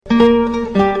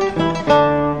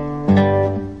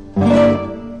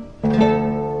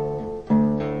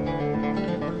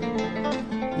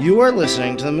are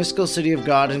listening to the Mystical City of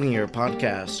God in a Year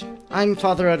podcast. I'm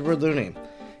Father Edward Looney,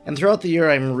 and throughout the year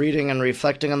I'm reading and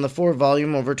reflecting on the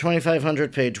 4-volume, over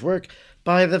 2,500-page work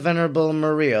by the Venerable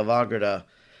Maria of Agreda.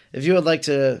 If you would like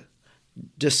to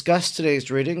discuss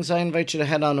today's readings, I invite you to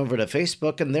head on over to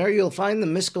Facebook, and there you'll find the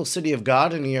Mystical City of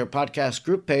God in a Year podcast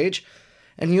group page,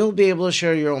 and you'll be able to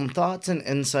share your own thoughts and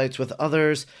insights with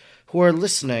others who are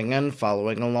listening and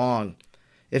following along.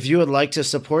 If you would like to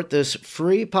support this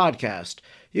free podcast,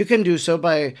 you can do so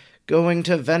by going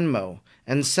to Venmo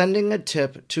and sending a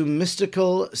tip to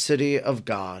Mystical City of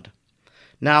God.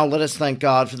 Now let us thank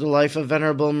God for the life of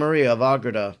Venerable Maria of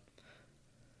Agreda.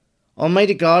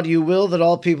 Almighty God, you will that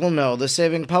all people know the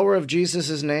saving power of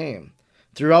Jesus' name.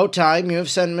 Throughout time you have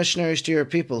sent missionaries to your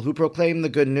people who proclaim the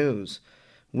good news.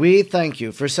 We thank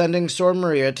you for sending Sor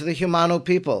Maria to the Humano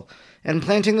people and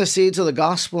planting the seeds of the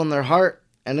gospel in their heart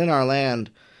and in our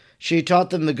land. She taught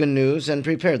them the good news and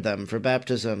prepared them for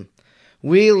baptism.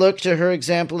 We look to her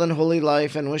example in holy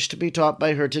life and wish to be taught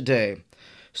by her today.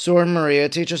 Sor Maria,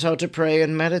 teach us how to pray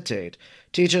and meditate.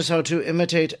 Teach us how to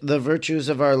imitate the virtues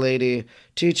of Our Lady.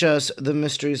 Teach us the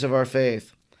mysteries of our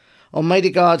faith. Almighty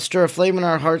God, stir aflame in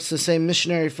our hearts the same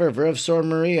missionary fervor of Sor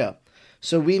Maria,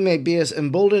 so we may be as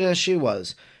emboldened as she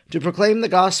was to proclaim the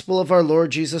gospel of our Lord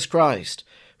Jesus Christ,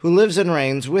 who lives and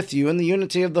reigns with you in the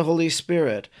unity of the Holy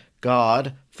Spirit,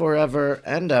 God, forever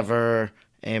and ever.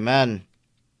 Amen.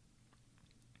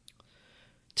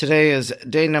 Today is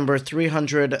day number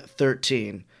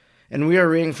 313, and we are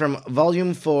reading from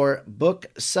Volume 4, Book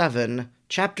 7,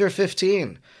 Chapter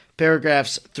 15,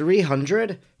 paragraphs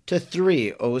 300 to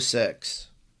 306.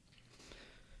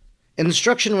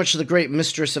 Instruction which the great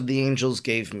mistress of the angels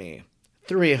gave me.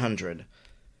 300.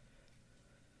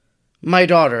 My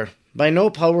daughter, by no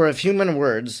power of human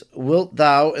words wilt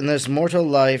thou in this mortal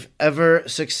life ever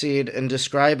succeed in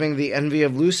describing the envy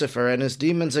of Lucifer and his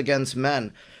demons against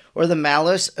men, or the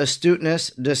malice, astuteness,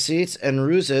 deceits, and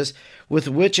ruses with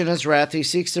which in his wrath he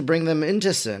seeks to bring them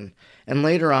into sin, and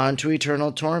later on to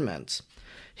eternal torments.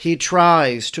 He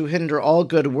tries to hinder all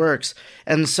good works,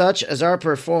 and such as are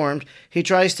performed he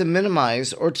tries to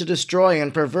minimize or to destroy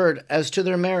and pervert as to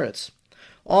their merits.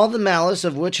 All the malice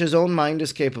of which his own mind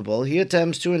is capable he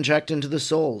attempts to inject into the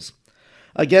souls.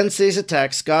 Against these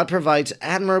attacks God provides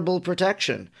admirable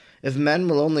protection, if men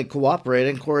will only cooperate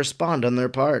and correspond on their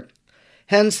part.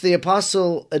 Hence the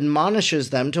apostle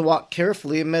admonishes them to walk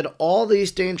carefully amid all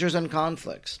these dangers and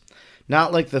conflicts,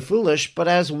 not like the foolish, but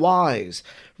as wise,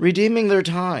 redeeming their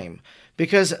time,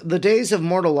 because the days of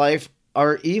mortal life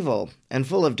are evil and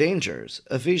full of dangers.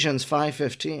 Ephesians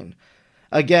 5:15.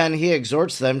 Again, he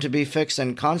exhorts them to be fixed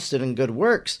and constant in good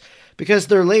works, because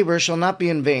their labor shall not be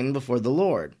in vain before the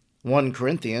Lord. 1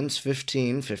 Corinthians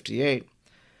 15:58.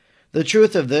 The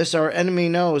truth of this our enemy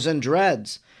knows and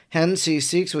dreads. Hence he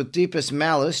seeks with deepest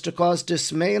malice to cause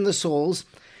dismay in the souls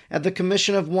at the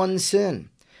commission of one sin,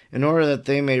 in order that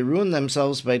they may ruin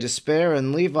themselves by despair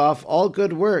and leave off all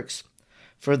good works.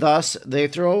 For thus they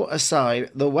throw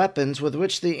aside the weapons with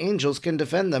which the angels can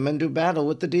defend them and do battle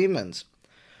with the demons.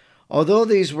 Although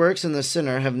these works in the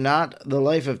sinner have not the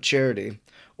life of charity,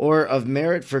 or of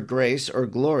merit for grace or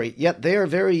glory, yet they are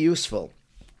very useful.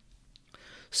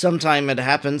 Sometime it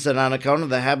happens that on account of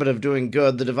the habit of doing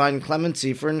good, the divine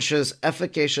clemency furnishes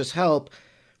efficacious help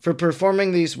for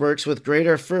performing these works with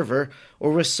greater fervor,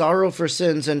 or with sorrow for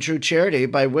sins and true charity,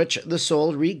 by which the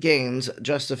soul regains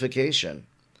justification.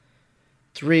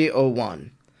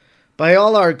 301. By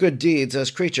all our good deeds as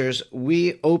creatures,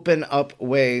 we open up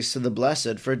ways to the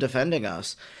blessed for defending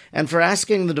us, and for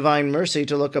asking the divine mercy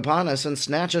to look upon us and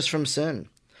snatch us from sin.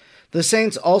 The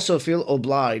saints also feel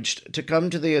obliged to come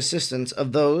to the assistance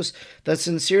of those that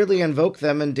sincerely invoke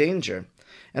them in danger,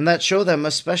 and that show them a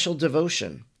special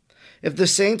devotion. If the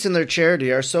saints in their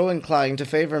charity are so inclined to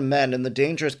favor men in the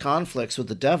dangerous conflicts with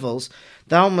the devils,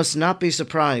 thou must not be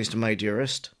surprised, my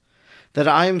dearest, that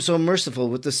I am so merciful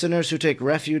with the sinners who take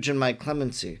refuge in my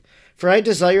clemency, for I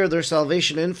desire their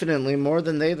salvation infinitely more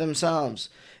than they themselves.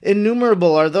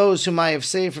 Innumerable are those whom I have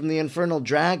saved from the infernal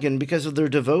dragon because of their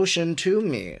devotion to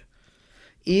me.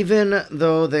 Even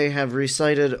though they have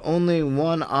recited only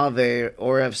one Ave,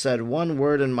 or have said one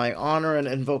word in my honor and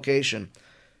invocation,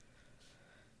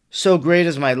 so great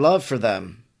is my love for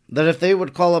them, that if they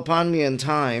would call upon me in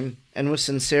time, and with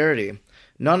sincerity,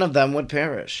 none of them would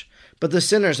perish. But the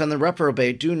sinners and the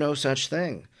reprobate do no such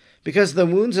thing, because the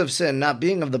wounds of sin, not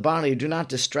being of the body, do not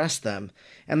distress them,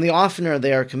 and the oftener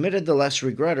they are committed, the less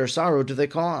regret or sorrow do they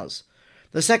cause.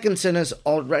 The second sin is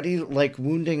already like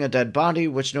wounding a dead body,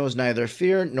 which knows neither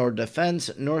fear, nor defense,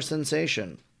 nor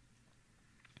sensation.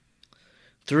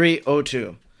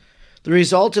 302. The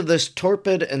result of this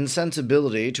torpid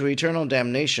insensibility to eternal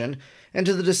damnation and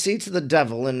to the deceits of the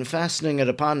devil in fastening it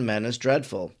upon men is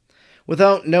dreadful.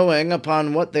 Without knowing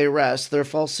upon what they rest their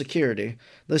false security,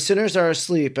 the sinners are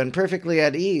asleep and perfectly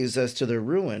at ease as to their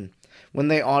ruin, when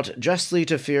they ought justly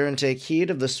to fear and take heed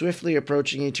of the swiftly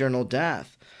approaching eternal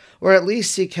death, or at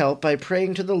least seek help by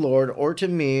praying to the Lord or to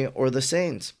me or the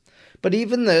saints. But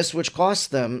even this, which costs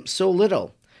them so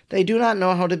little, they do not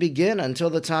know how to begin until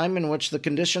the time in which the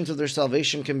conditions of their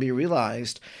salvation can be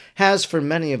realized has for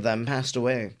many of them passed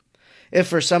away. If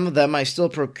for some of them I still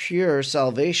procure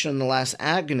salvation in the last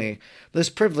agony, this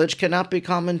privilege cannot be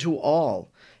common to all.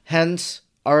 Hence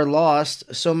are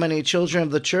lost so many children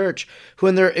of the church, who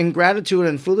in their ingratitude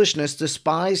and foolishness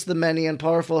despise the many and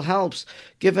powerful helps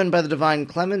given by the divine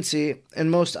clemency in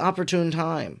most opportune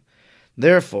time.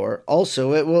 Therefore,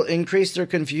 also, it will increase their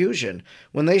confusion,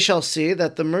 when they shall see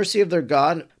that the mercy of their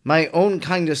God my own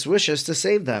kindest wishes to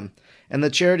save them, and the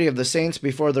charity of the saints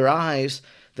before their eyes,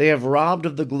 they have robbed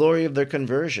of the glory of their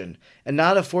conversion, and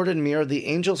not afforded me or the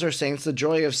angels or saints the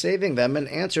joy of saving them in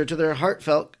answer to their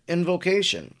heartfelt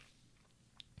invocation.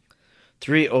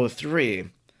 303.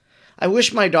 I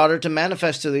wish, my daughter, to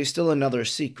manifest to thee still another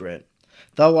secret.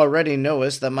 Thou already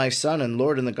knowest that my Son and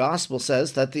Lord in the Gospel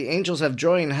says that the angels have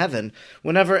joy in heaven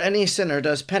whenever any sinner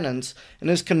does penance and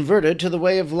is converted to the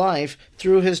way of life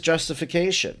through his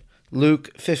justification.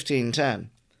 Luke 15:10.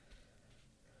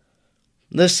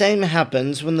 The same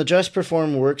happens when the just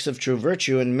perform works of true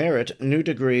virtue and merit new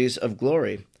degrees of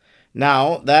glory.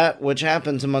 Now, that which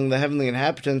happens among the heavenly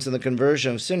inhabitants in the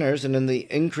conversion of sinners and in the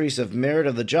increase of merit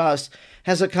of the just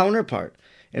has a counterpart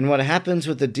in what happens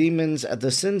with the demons at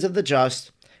the sins of the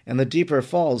just and the deeper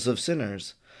falls of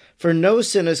sinners. For no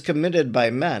sin is committed by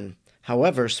men,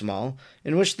 however small,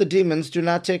 in which the demons do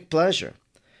not take pleasure.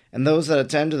 And those that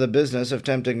attend to the business of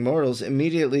tempting mortals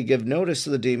immediately give notice to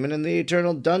the demon in the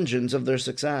eternal dungeons of their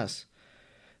success.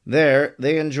 There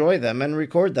they enjoy them and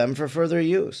record them for further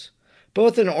use,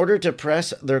 both in order to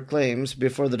press their claims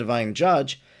before the divine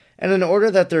judge, and in order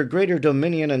that their greater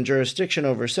dominion and jurisdiction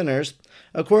over sinners,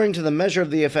 according to the measure of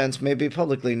the offense, may be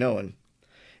publicly known.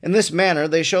 In this manner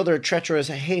they show their treacherous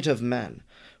hate of men,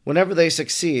 whenever they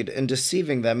succeed in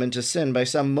deceiving them into sin by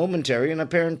some momentary and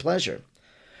apparent pleasure.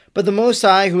 But the Most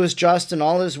High, who is just in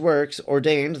all his works,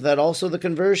 ordained that also the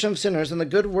conversion of sinners and the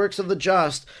good works of the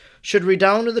just should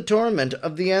redound to the torment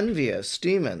of the envious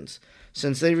demons,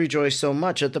 since they rejoice so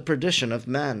much at the perdition of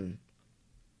men.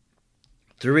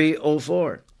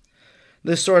 304.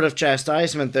 This sort of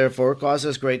chastisement, therefore,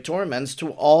 causes great torments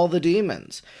to all the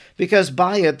demons, because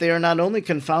by it they are not only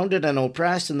confounded and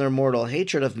oppressed in their mortal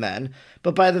hatred of men,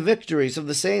 but by the victories of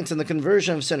the saints and the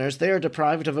conversion of sinners they are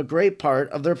deprived of a great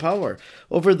part of their power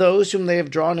over those whom they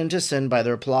have drawn into sin by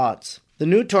their plots. The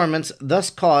new torments thus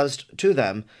caused to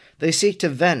them they seek to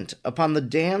vent upon the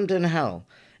damned in hell,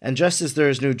 and just as there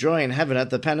is new joy in heaven at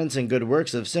the penance and good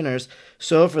works of sinners,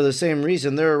 so for the same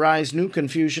reason there arise new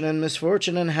confusion and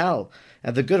misfortune in hell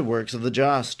at the good works of the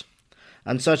just.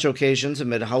 On such occasions,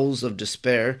 amid howls of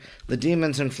despair, the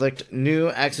demons inflict new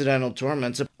accidental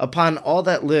torments upon all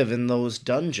that live in those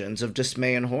dungeons of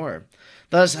dismay and horror.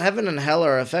 Thus heaven and hell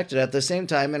are affected at the same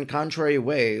time in contrary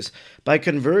ways by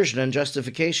conversion and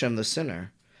justification of the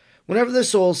sinner. Whenever the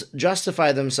souls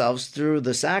justify themselves through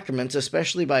the sacraments,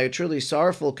 especially by a truly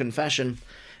sorrowful confession,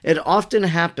 it often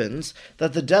happens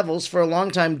that the devils for a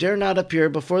long time dare not appear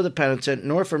before the penitent,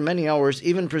 nor for many hours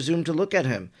even presume to look at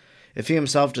him, if he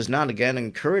himself does not again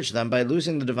encourage them by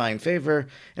losing the divine favor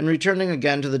and returning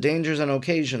again to the dangers and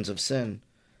occasions of sin.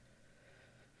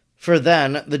 For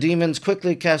then the demons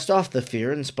quickly cast off the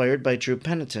fear inspired by true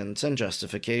penitence and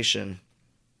justification.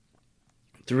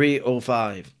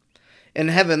 305. In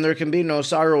heaven there can be no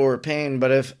sorrow or pain,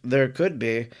 but if there could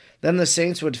be, then the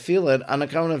saints would feel it on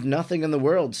account of nothing in the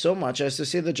world so much as to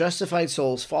see the justified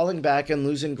souls falling back and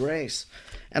losing grace,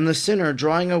 and the sinner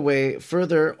drawing away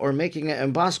further or making it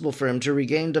impossible for him to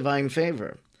regain divine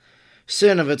favor.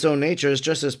 Sin of its own nature is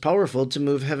just as powerful to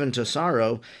move heaven to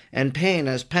sorrow, and pain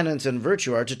as penance and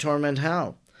virtue are to torment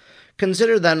hell.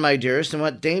 Consider then, my dearest, in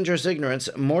what dangerous ignorance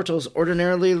mortals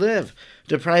ordinarily live,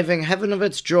 depriving heaven of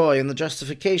its joy in the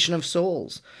justification of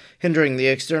souls, hindering the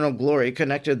external glory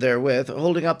connected therewith,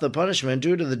 holding up the punishment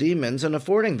due to the demons, and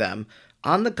affording them,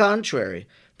 on the contrary,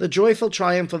 the joyful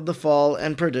triumph of the fall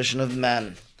and perdition of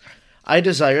men. I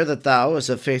desire that thou, as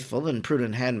a faithful and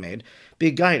prudent handmaid, be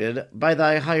guided by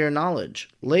thy higher knowledge,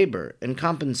 labor in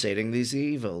compensating these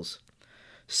evils.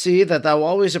 See that thou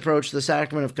always approach the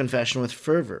sacrament of confession with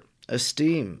fervor,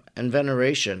 esteem, and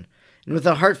veneration, and with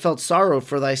a heartfelt sorrow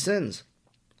for thy sins.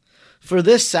 For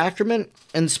this sacrament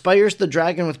inspires the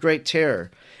dragon with great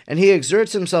terror, and he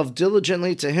exerts himself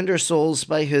diligently to hinder souls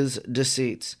by his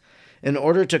deceits, in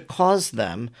order to cause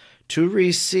them to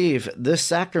receive this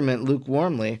sacrament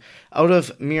lukewarmly, out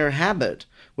of mere habit,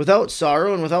 without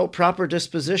sorrow and without proper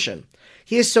disposition.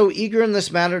 He is so eager in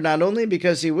this matter not only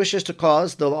because he wishes to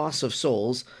cause the loss of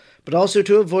souls, but also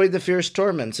to avoid the fierce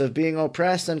torments of being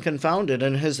oppressed and confounded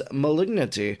in his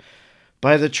malignity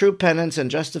by the true penance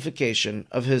and justification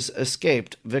of his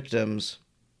escaped victims.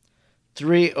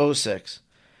 306.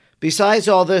 Besides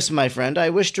all this, my friend,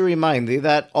 I wish to remind thee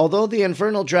that although the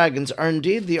infernal dragons are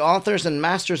indeed the authors and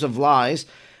masters of lies,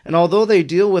 and although they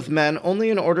deal with men only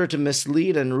in order to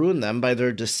mislead and ruin them by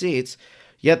their deceits,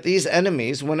 yet these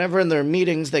enemies, whenever in their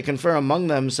meetings they confer among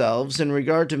themselves in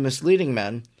regard to misleading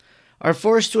men, are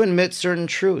forced to admit certain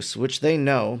truths which they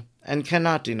know and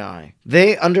cannot deny.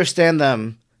 They understand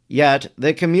them, yet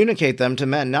they communicate them to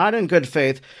men not in good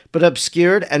faith, but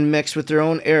obscured and mixed with their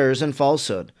own errors and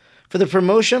falsehood, for the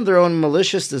promotion of their own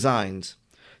malicious designs.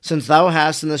 Since thou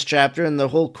hast in this chapter and the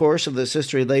whole course of this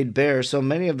history laid bare so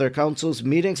many of their counsels,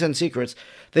 meetings, and secrets,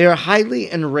 they are highly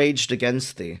enraged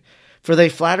against thee, for they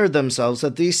flattered themselves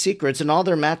that these secrets and all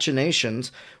their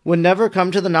machinations would never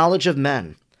come to the knowledge of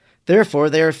men. Therefore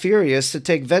they are furious to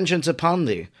take vengeance upon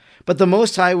thee, but the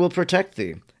Most High will protect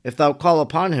thee, if thou call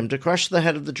upon him to crush the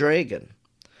head of the dragon.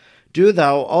 Do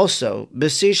thou also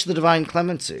beseech the divine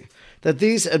clemency, that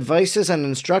these advices and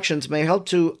instructions may help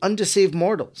to undeceive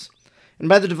mortals, and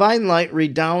by the divine light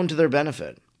redound to their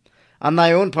benefit. On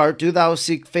thy own part do thou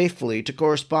seek faithfully to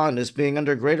correspond as being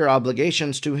under greater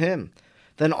obligations to him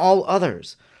than all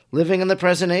others living in the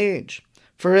present age.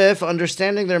 For if,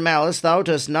 understanding their malice, thou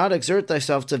dost not exert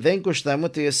thyself to vanquish them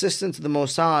with the assistance of the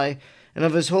Most High and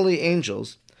of his holy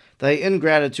angels, thy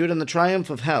ingratitude and the triumph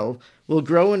of hell will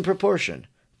grow in proportion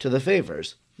to the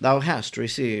favors thou hast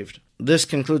received. This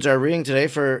concludes our reading today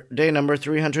for day number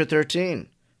 313.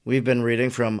 We've been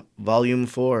reading from Volume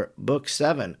 4, Book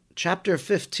 7, Chapter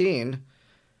 15,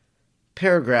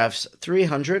 paragraphs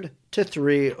 300 to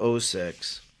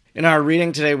 306. In our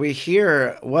reading today, we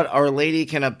hear what Our Lady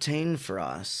can obtain for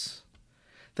us,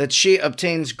 that she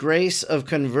obtains grace of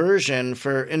conversion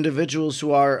for individuals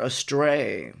who are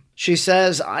astray. She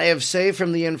says, I have saved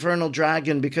from the infernal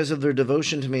dragon because of their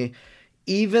devotion to me,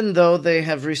 even though they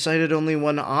have recited only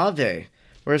one Ave,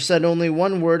 or have said only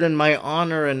one word in my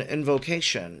honor and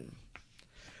invocation.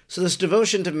 So this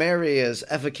devotion to Mary is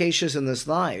efficacious in this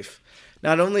life,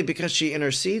 not only because she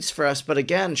intercedes for us, but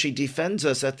again, she defends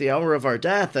us at the hour of our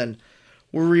death, and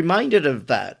we're reminded of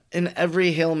that in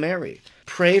every Hail Mary.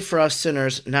 Pray for us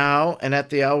sinners now and at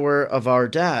the hour of our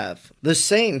death. The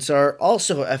saints are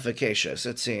also efficacious,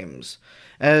 it seems,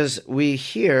 as we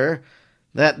hear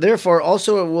that therefore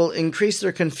also it will increase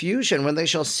their confusion when they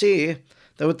shall see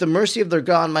that with the mercy of their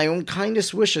God my own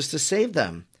kindest wishes to save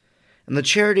them, and the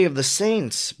charity of the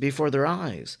saints before their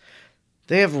eyes.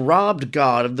 They have robbed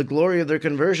God of the glory of their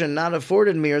conversion, not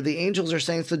afforded me or the angels or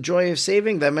saints the joy of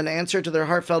saving them in answer to their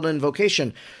heartfelt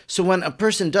invocation. So when a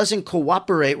person doesn't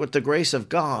cooperate with the grace of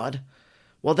God,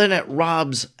 well, then it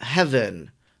robs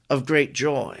heaven of great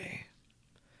joy.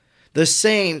 The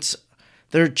saints,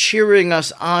 they're cheering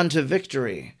us on to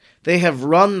victory. They have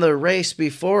run the race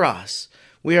before us.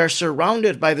 We are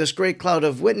surrounded by this great cloud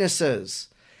of witnesses,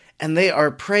 and they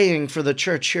are praying for the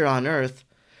church here on earth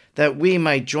that we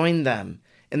might join them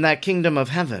in that kingdom of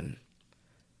heaven.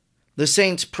 The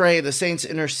saints pray, the saints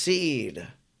intercede.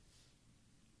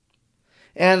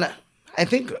 And I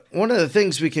think one of the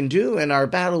things we can do in our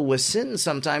battle with sin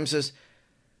sometimes is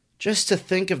just to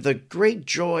think of the great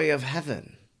joy of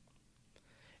heaven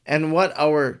and what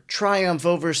our triumph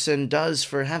over sin does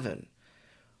for heaven.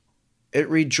 It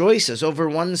rejoices over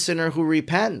one sinner who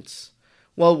repents.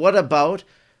 Well, what about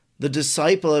the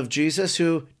disciple of Jesus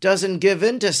who doesn't give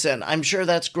in to sin? I'm sure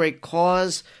that's great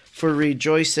cause for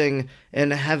rejoicing in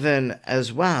heaven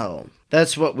as well.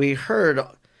 That's what we heard,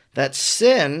 that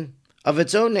sin of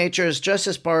its own nature is just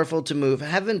as powerful to move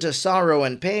heaven to sorrow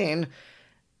and pain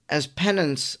as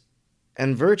penance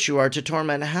and virtue are to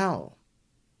torment hell.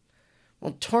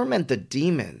 Well, torment the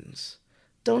demons.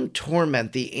 Don't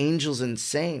torment the angels and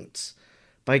saints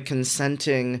by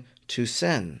consenting to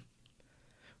sin.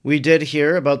 We did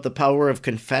hear about the power of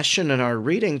confession in our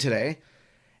reading today,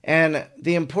 and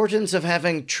the importance of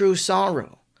having true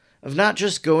sorrow, of not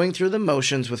just going through the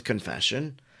motions with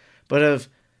confession, but of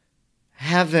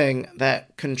having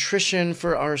that contrition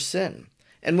for our sin.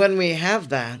 And when we have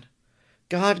that,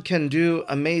 God can do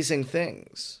amazing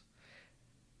things.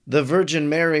 The Virgin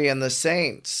Mary and the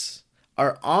saints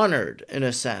are honored, in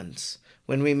a sense,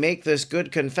 when we make this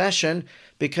good confession,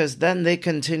 because then they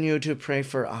continue to pray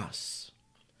for us.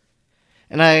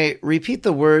 And I repeat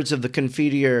the words of the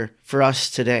Confiteor for us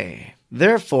today.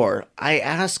 Therefore, I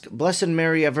ask Blessed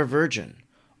Mary, ever Virgin,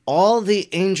 all the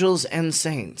angels and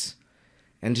saints,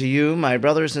 and to you, my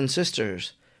brothers and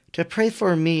sisters, to pray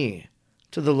for me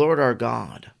to the Lord our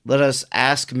God. Let us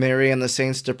ask Mary and the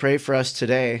saints to pray for us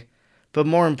today, but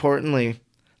more importantly,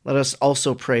 let us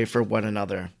also pray for one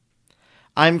another.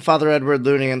 I'm Father Edward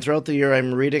Looney, and throughout the year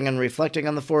I'm reading and reflecting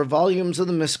on the 4 volumes of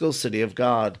the Mystical City of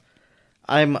God.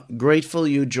 I'm grateful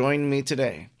you joined me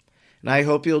today, and I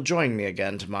hope you'll join me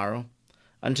again tomorrow.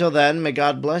 Until then, may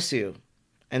God bless you,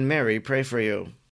 and Mary pray for you.